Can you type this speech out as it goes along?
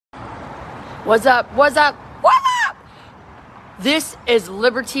What's up? What's up? What up? This is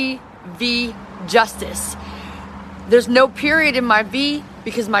Liberty v. Justice. There's no period in my V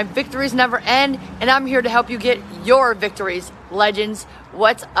because my victories never end, and I'm here to help you get your victories. Legends,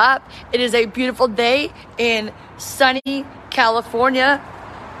 what's up? It is a beautiful day in sunny California.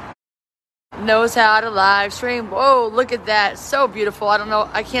 Knows how to live stream. Whoa, look at that. So beautiful. I don't know.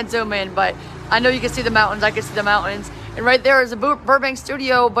 I can't zoom in, but I know you can see the mountains. I can see the mountains. And right there is a Burbank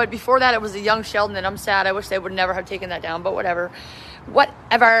studio, but before that it was a Young Sheldon, and I'm sad. I wish they would never have taken that down, but whatever.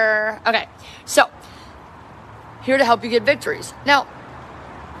 Whatever. Okay, so here to help you get victories. Now,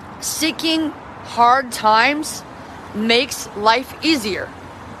 seeking hard times makes life easier.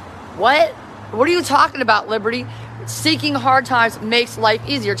 What? What are you talking about, Liberty? Seeking hard times makes life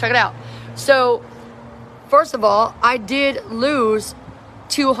easier. Check it out. So, first of all, I did lose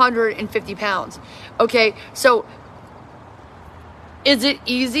 250 pounds. Okay, so is it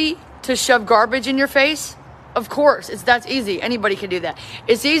easy to shove garbage in your face? Of course, that's easy. Anybody can do that.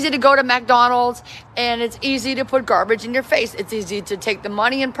 It's easy to go to McDonald's and it's easy to put garbage in your face. It's easy to take the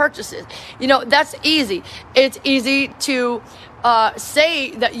money and purchase it. You know, that's easy. It's easy to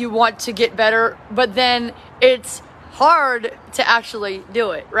say that you want to get better, but then it's hard to actually do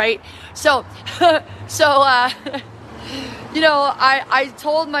it, right? So, you know, I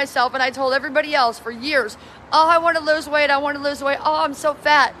told myself and I told everybody else for years, oh, I want to lose weight. I want to lose weight. Oh, I'm so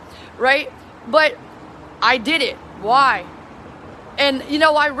fat, right? But I did it. Why? And, you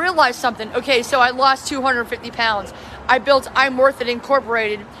know, I realized something. Okay, so I lost 250 pounds. I built I'm Worth It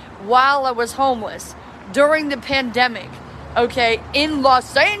Incorporated while I was homeless during the pandemic, okay, in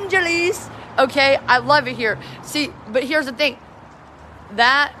Los Angeles. Okay, I love it here. See, but here's the thing.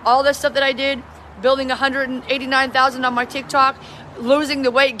 All this stuff that I did, building 189,000 on my TikTok, losing the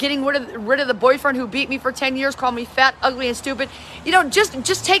weight, getting rid of the boyfriend who beat me for 10 years, called me fat, ugly, and stupid. You know,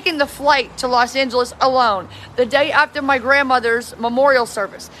 just taking the flight to Los Angeles alone, the day after my grandmother's memorial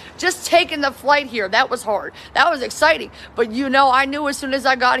service, just taking the flight here, that was hard. That was exciting. But you know, I knew as soon as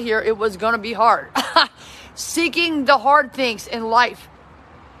I got here, it was going to be hard. Seeking the hard things in life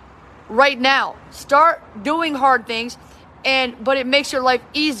right now. Start doing hard things, but it makes your life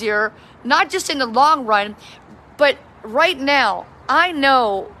easier, not just in the long run, but right now. I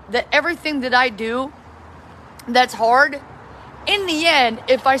know that everything that I do that's hard, in the end,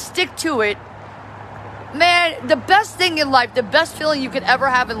 if I stick to it, man, the best thing in life, the best feeling you could ever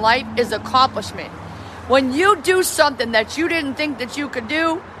have in life is accomplishment. When you do something that you didn't think that you could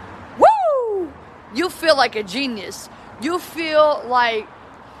do, woo! You feel like a genius. You feel like,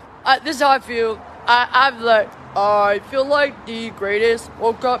 this is how I feel. I feel like the greatest.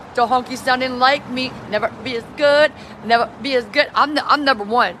 Woke up to honky sounding like me. Never be as good. Never be as good. I'm number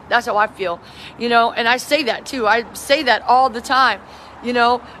one. That's how I feel. You know, and I say that too. I say that all the time. You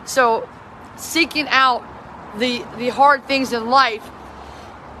know, so seeking out the hard things in life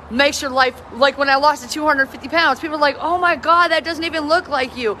makes your life, like when I lost the 250 pounds, people are like, oh my God, that doesn't even look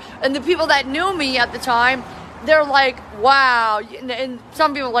like you. And the people that knew me at the time, they're like, wow. And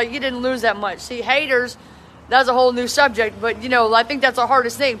some people are like, you didn't lose that much. See, haters, that's a whole new subject. But, you know, I think that's the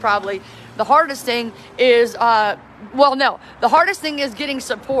hardest thing probably. The hardest thing is, the hardest thing is getting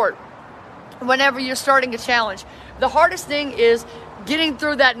support whenever you're starting a challenge. The hardest thing is getting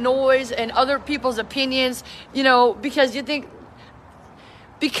through that noise and other people's opinions, you know, because you think,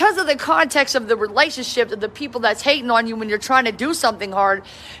 because of the context of the relationship of the people that's hating on you when you're trying to do something hard.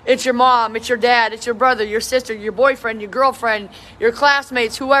 It's your mom, it's your dad, it's your brother, your sister, your boyfriend, your girlfriend, your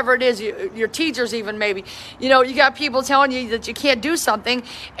classmates, whoever it is, your teachers even maybe. You know, you got people telling you that you can't do something.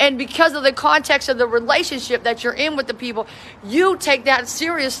 And because of the context of the relationship that you're in with the people, you take that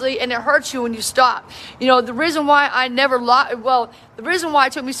seriously and it hurts you when you stop. You know, the reason why the reason why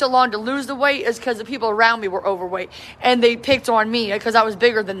it took me so long to lose the weight is because the people around me were overweight and they picked on me because I was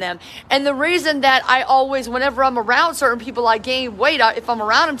bigger than them. And the reason that I always, whenever I'm around certain people, I gain weight. If I'm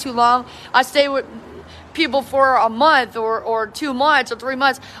around them too long, I stay with people for a month or 2 months or 3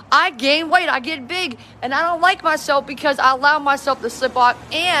 months, I gain weight, I get big, and I don't like myself because I allow myself to slip off.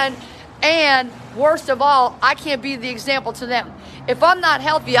 And worst of all, I can't be the example to them. If I'm not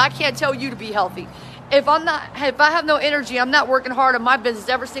healthy, I can't tell you to be healthy. If I have no energy, I'm not working hard on my business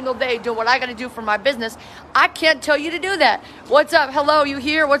every single day doing what I got to do for my business, I can't tell you to do that. What's up? Hello, you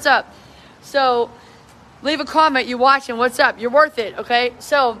here? What's up? So leave a comment. You watching? What's up? You're worth it, okay?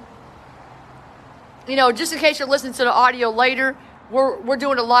 So, you know, just in case you're listening to the audio later, we're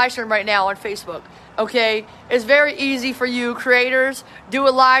doing a live stream right now on Facebook, okay? It's very easy for you creators. Do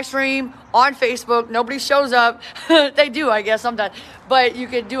a live stream on Facebook. Nobody shows up. They do, I guess, sometimes. But you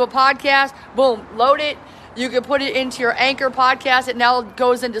could do a podcast. Boom, load it. You can put it into your Anchor podcast. It now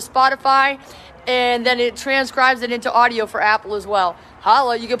goes into Spotify, and then it transcribes it into audio for Apple as well.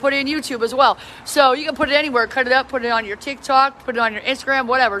 Holla, you can put it in YouTube as well. So you can put it anywhere, cut it up, put it on your TikTok, put it on your Instagram,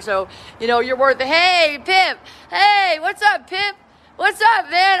 whatever. So, you're worth it. Hey, Pip. Hey, what's up, Pip? What's up,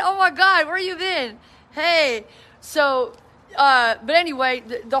 man? Oh my God, where you been? Hey, so, but anyway,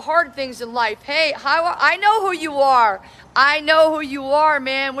 the hard things in life. Hey, I know who you are. I know who you are,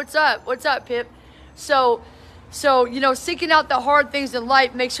 man. What's up? What's up, Pip? So, seeking out the hard things in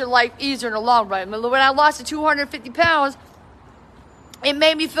life makes your life easier in the long run. When I lost the 250 pounds, it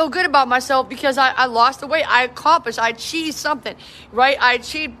made me feel good about myself because I lost the weight. I accomplished. I achieved something, right? I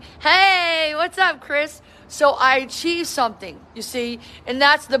achieved. Hey, what's up, Chris? So I achieved something, you see, and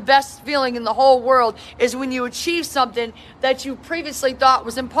that's the best feeling in the whole world is when you achieve something that you previously thought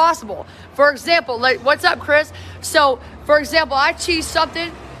was impossible. For example, what's up, Chris? So, for example, I achieved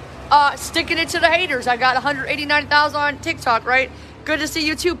something, sticking it to the haters. I got 189,000 on TikTok, right? Good to see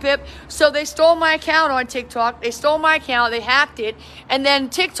you too, Pip. So they stole my account on TikTok. They stole my account. They hacked it. And then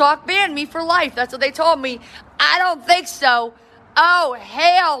TikTok banned me for life. That's what they told me. I don't think so. Oh,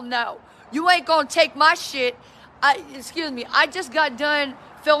 hell no. You ain't gonna take my shit. Excuse me. I just got done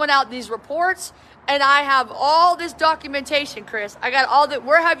filling out these reports, and I have all this documentation, Chris. I got all that.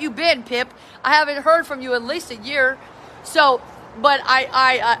 Where have you been, Pip? I haven't heard from you in at least a year. So, but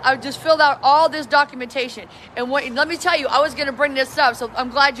I just filled out all this documentation. And let me tell you, I was gonna bring this up, so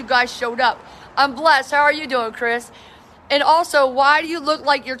I'm glad you guys showed up. I'm blessed. How are you doing, Chris? And also, why do you look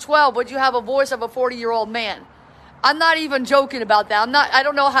like you're 12, but you have a voice of a 40-year-old man? I'm not even joking about that. I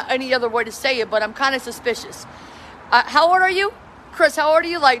don't know any other way to say it, but I'm kind of suspicious. How old are you? Chris, how old are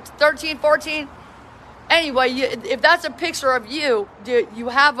you? Like 13, 14? Anyway, if that's a picture of you, dude, you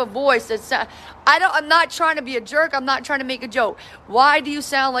have a voice that's... I'm not trying to be a jerk. I'm not trying to make a joke. Why do you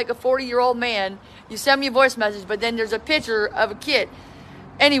sound like a 40-year-old man? You send me a voice message, but then there's a picture of a kid.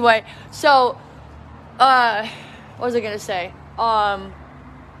 Anyway, so... what was I going to say? I'm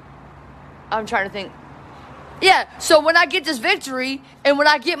trying to think. Yeah, so when I get this victory and when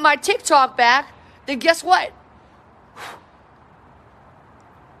I get my TikTok back, then guess what?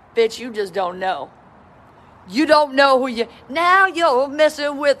 Bitch, you just don't know. You don't know who you... Now you're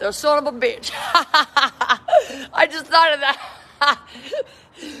messing with a son of a bitch. I just thought of that.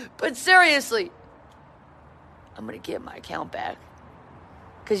 But seriously, I'm going to get my account back.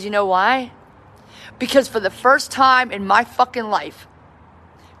 Because you know why? Because for the first time in my fucking life,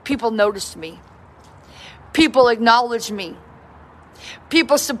 people noticed me. People acknowledged me.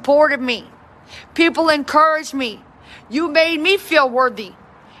 People supported me. People encouraged me. You made me feel worthy.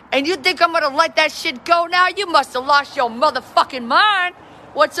 And you think I'm going to let that shit go now? You must have lost your motherfucking mind.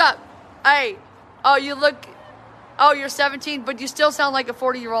 What's up? Hey, you're 17, but you still sound like a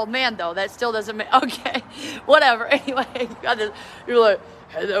 40-year-old man, though. That still doesn't make... Okay, whatever. Anyway, you're like,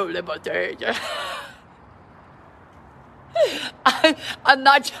 hello, libertarian. I'm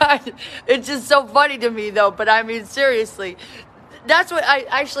not trying. It's just so funny to me, though. But I mean, seriously, that's what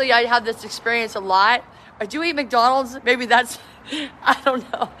I have this experience a lot. Do you eat McDonald's? Maybe that's, I don't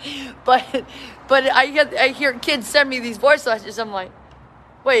know. But I hear kids send me these voice messages. I'm like,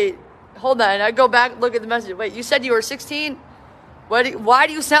 wait, hold on. I go back, look at the message. Wait, you said you were 16? Why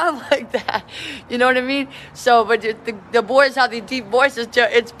do you sound like that? You know what I mean? So, but the boys have these deep voices.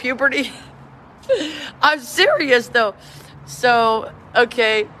 It's puberty. I'm serious, though. So,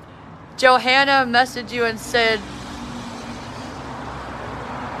 okay. Johanna messaged you and said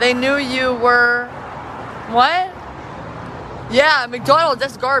they knew you were... What? Yeah, McDonald's,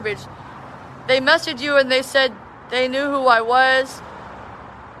 that's garbage. They messaged you and they said they knew who I was.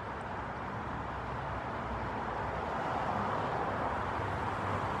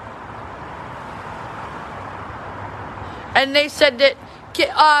 And they said that,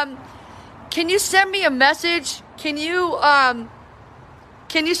 can you send me a message? Can you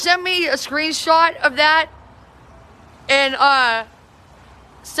send me a screenshot of that? And,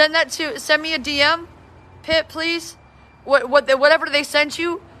 send me a DM, Pip, please. Whatever they sent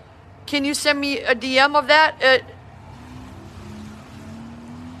you, can you send me a DM of that?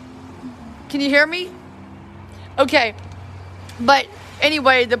 Can you hear me? Okay. But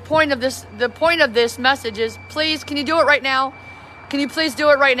anyway, the point of this message is, please, can you do it right now? Can you please do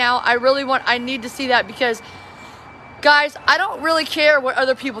it right now? I need to see that because, guys, I don't really care what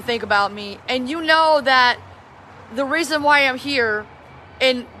other people think about me. And you know that the reason why I'm here,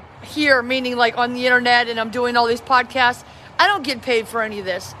 and here meaning like on the internet and I'm doing all these podcasts, I don't get paid for any of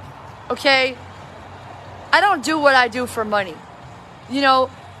this, okay? I don't do what I do for money. You know,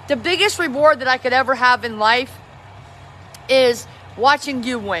 the biggest reward that I could ever have in life is watching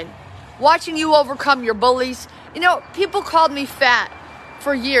you win. watching you overcome your bullies. You know, people called me fat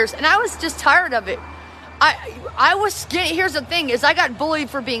for years, and I was just tired of it. I was skinny. Here's the thing, is I got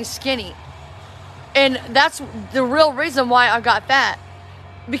bullied for being skinny. And that's the real reason why I got fat.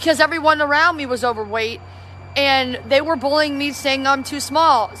 Because everyone around me was overweight, and they were bullying me saying I'm too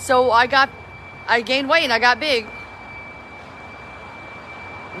small. So I gained weight and I got big.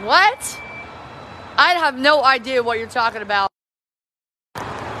 What? I have no idea what you're talking about.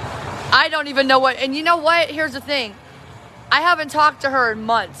 I don't even know what, and you know what? Here's the thing. I haven't talked to her in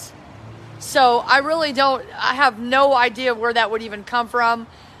months. So I have no idea where that would even come from.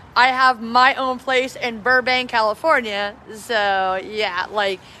 I have my own place in Burbank, California. So yeah,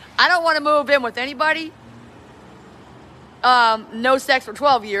 like, I don't want to move in with anybody. No sex for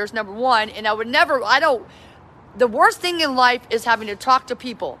 12 years, number one. And the worst thing in life is having to talk to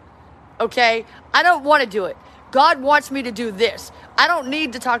people. Okay? I don't want to do it. God wants me to do this. I don't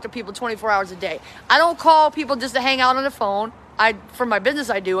need to talk to people 24 hours a day. I don't call people just to hang out on the phone. For my business,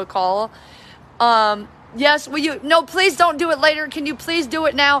 I do a call. Yes, will you? No, please don't do it later. Can you please do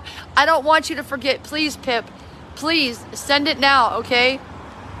it now? I don't want you to forget. Please, Pip. Please, send it now, okay?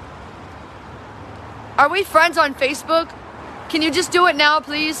 Are we friends on Facebook? Can you just do it now,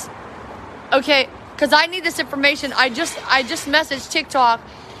 please? Okay, because I need this information. I just messaged TikTok.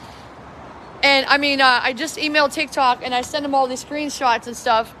 And, I just emailed TikTok, and I send them all these screenshots and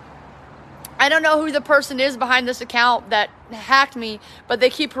stuff. I don't know who the person is behind this account that hacked me, but they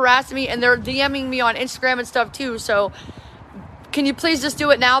keep harassing me, and they're DMing me on Instagram and stuff too. So can you please just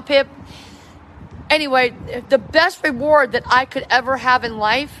do it now, Pip? Anyway, the best reward that I could ever have in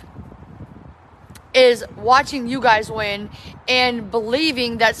life is watching you guys win and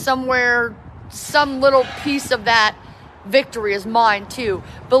believing that somewhere, some little piece of that victory is mine too.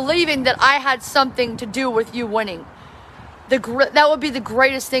 Believing that I had something to do with you winning. That would be the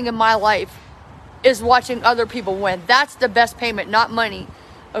greatest thing in my life, is watching other people win. That's the best payment, not money.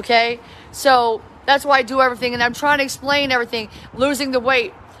 Okay? So that's why I do everything, and I'm trying to explain everything. Losing the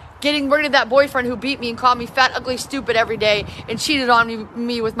weight, getting rid of that boyfriend who beat me and called me fat, ugly, stupid every day and cheated on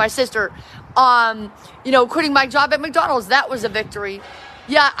me with my sister. Quitting my job at McDonald's, that was a victory.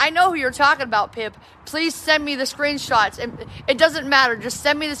 Yeah, I know who you're talking about, Pip. Please send me the screenshots. And it doesn't matter. Just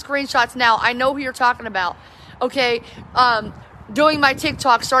send me the screenshots now. I know who you're talking about. Okay, doing my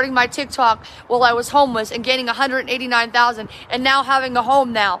TikTok, starting my TikTok while I was homeless and gaining 189,000, and now having a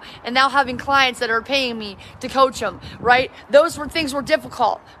home now, and now having clients that are paying me to coach them, right? Those things were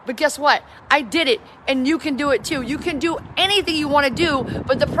difficult, but guess what? I did it, and you can do it too. You can do anything you want to do,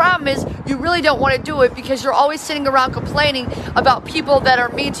 but the problem is you really don't want to do it because you're always sitting around complaining about people that are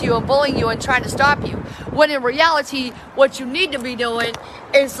mean to you and bullying you and trying to stop you. When in reality, what you need to be doing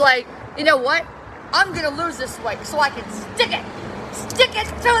is like, you know what? I'm going to lose this weight so I can stick it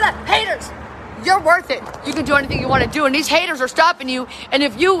to the haters. You're worth it. You can do anything you want to do, and these haters are stopping you, and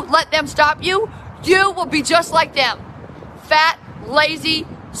if you let them stop you, you will be just like them. Fat, lazy,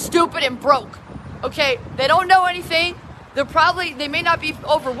 stupid, and broke. Okay? They don't know anything. They may not be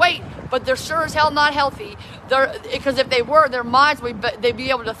overweight, but they're sure as hell not healthy. Because if they were, their minds they'd be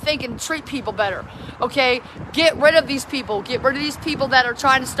able to think and treat people better. Okay? Get rid of these people. Get rid of these people that are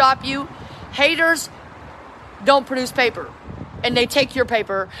trying to stop you. Haters don't produce paper, and they take your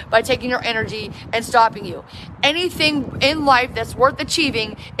paper by taking your energy and stopping you. Anything in life that's worth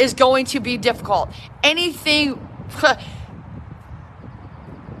achieving is going to be difficult.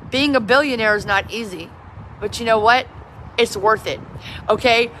 Being a billionaire is not easy, but you know what? It's worth it.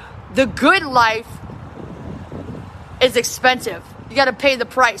 Okay? The good life is expensive. You got to pay the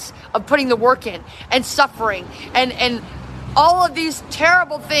price of putting the work in and suffering and all of these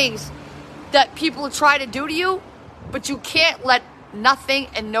terrible things that people try to do to you, but you can't let nothing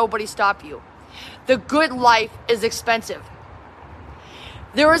and nobody stop you. The good life is expensive.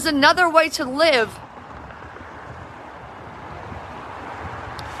 There is another way to live.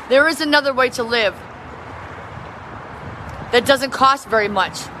 There is another way to live that doesn't cost very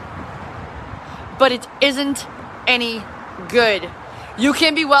much, but it isn't any good. You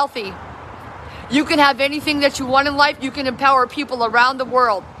can be wealthy. You can have anything that you want in life. You can empower people around the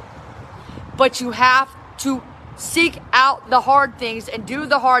world. But you have to seek out the hard things and do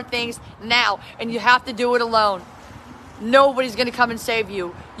the hard things now. And you have to do it alone. Nobody's going to come and save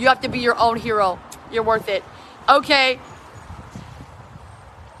you. You have to be your own hero. You're worth it. Okay.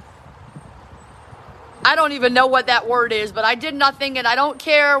 I don't even know what that word is, but I did nothing, and I don't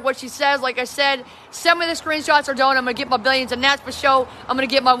care what she says. Like I said, send me the screenshots or don't. I'm going to get my billions, and that's for show. I'm going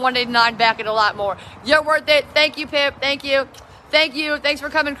to get my 189 back and a lot more. You're worth it. Thank you, Pip. Thank you. Thank you. Thanks for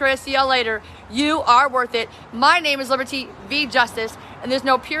coming, Chris. See y'all later. You are worth it. My name is Liberty V. Justice. and there's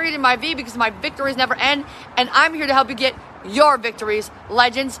no period in my V because my victories never end, and I'm here to help you get your victories,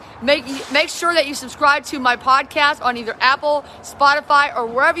 legends. Make sure that you subscribe to my podcast on either Apple, Spotify, or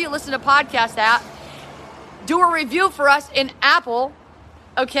wherever you listen to podcasts at. Do a review for us in Apple,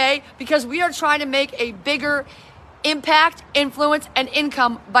 okay? Because we are trying to make a bigger impact, influence, and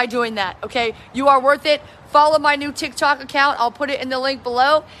income by doing that, okay? You are worth it. Follow my new TikTok account. I'll put it in the link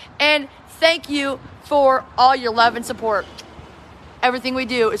below. And thank you for all your love and support. Everything we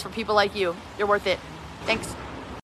do is for people like you. You're worth it. Thanks.